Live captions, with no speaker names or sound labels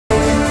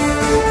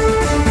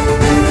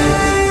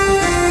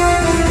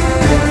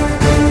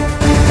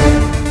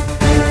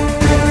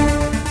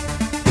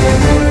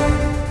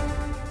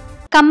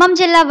ఖమ్మం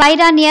జిల్లా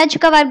వైరా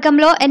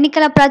నియోజకవర్గంలో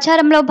ఎన్నికల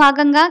ప్రచారంలో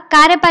భాగంగా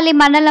కారేపల్లి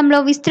మండలంలో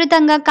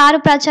విస్తృతంగా కారు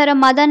ప్రచారం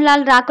మదన్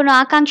లాల్ రాకను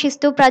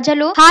ఆకాంక్షిస్తూ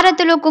ప్రజలు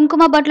హారతులు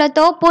కుంకుమ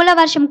బొట్లతో పూల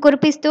వర్షం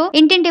కురిపిస్తూ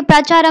ఇంటింటి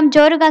ప్రచారం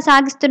జోరుగా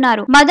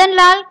సాగిస్తున్నారు. Madan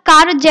Lal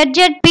car Z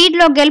speed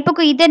లో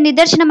గెలుపుకు ఇదే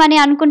నిదర్శనమని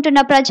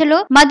అనుకుంటున్న ప్రజలు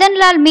మదన్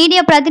లాల్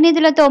మీడియా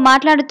ప్రతినిధులతో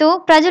మాట్లాడుతూ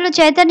ప్రజలు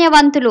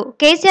చైతన్యవంతులు.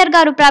 కేసీఆర్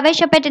గారు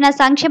ప్రవేశపెట్టిన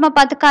సంక్షేమ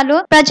పథకాలు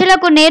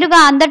ప్రజలకు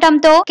నేరుగా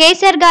అందటంతో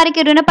కేసీఆర్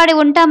గారికి రుణపడి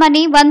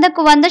ఉంటామని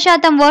 100కు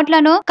 100%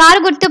 ఓట్లను కారు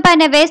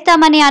గుర్తుపైన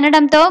వేస్తామని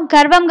అనడంతో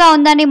గర్వంగా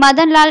ఉందని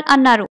మదన్ లాల్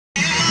అన్నారు.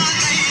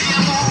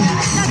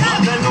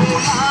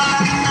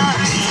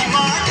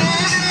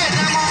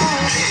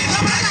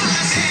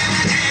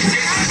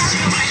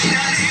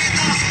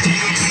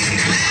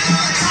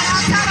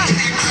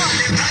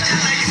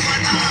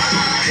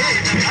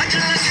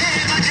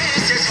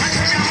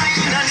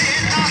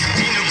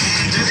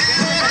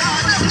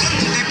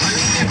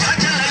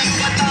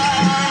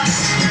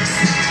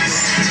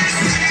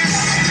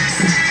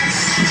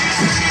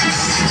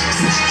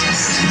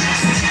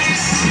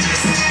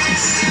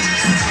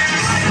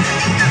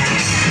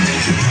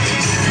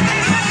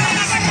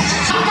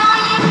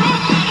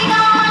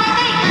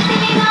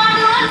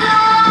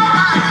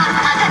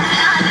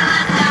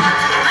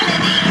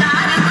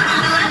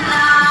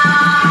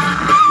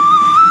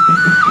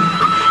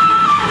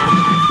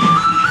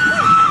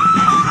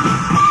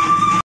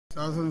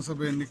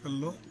 శాసనసభ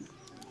ఎన్నికల్లో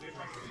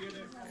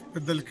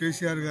పెద్దలు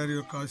కేసీఆర్ గారి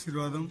యొక్క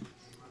ఆశీర్వాదం,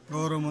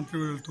 గౌరవ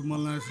మంత్రివర్యులు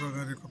తుమ్మల నాగేశ్వరరావు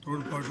గారి యొక్క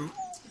తోడ్పాటు,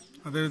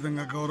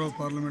 అదేవిధంగా గౌరవ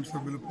పార్లమెంట్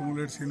సభ్యులు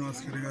పొంగులేటి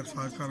శ్రీనివాసరెడ్డి గారి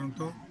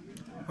సహకారంతో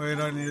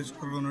వైరా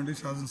నియోజకవర్గం నుండి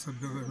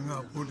శాసనసభ్యులుగా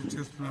పోటీ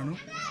చేస్తున్నాను.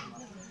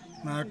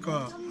 నా యొక్క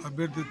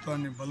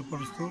అభ్యర్థిత్వాన్ని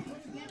బలపరుస్తూ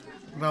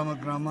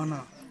గ్రామాన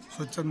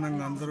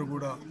స్వచ్ఛందంగా అందరూ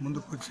కూడా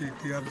ముందుకొచ్చి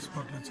టీఆర్ఎస్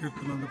పార్టీలో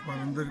చేరుతున్నందుకు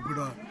వారందరికీ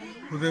కూడా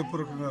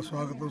హృదయపూర్వకంగా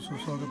స్వాగతం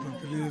సుస్వాగతం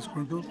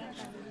తెలియజేసుకుంటూ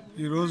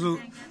ఈరోజు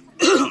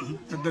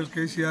పెద్దలు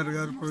కేసీఆర్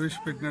గారు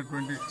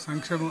ప్రవేశపెట్టినటువంటి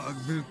సంక్షేమ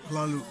అభివృద్ధి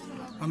ఫలాలు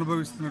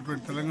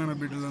అనుభవిస్తున్నటువంటి తెలంగాణ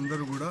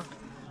బిడ్డలందరూ కూడా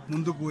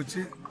ముందుకు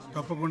వచ్చి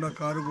తప్పకుండా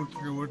కారు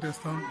గుర్తుకి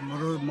ఓటేస్తాం,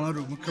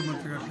 మారు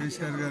ముఖ్యమంత్రిగా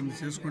కేసీఆర్ గారిని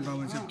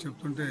చేసుకుంటామని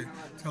చెప్తుంటే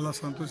చాలా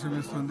సంతోషం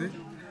వేస్తుంది.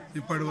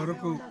 ఇప్పటి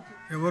వరకు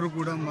ఎవరు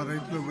కూడా మా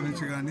రైతుల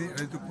గురించి కానీ,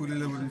 రైతు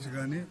కూలీల గురించి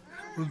కానీ,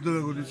 వృద్ధుల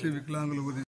గురించి, వికలాంగుల గురించి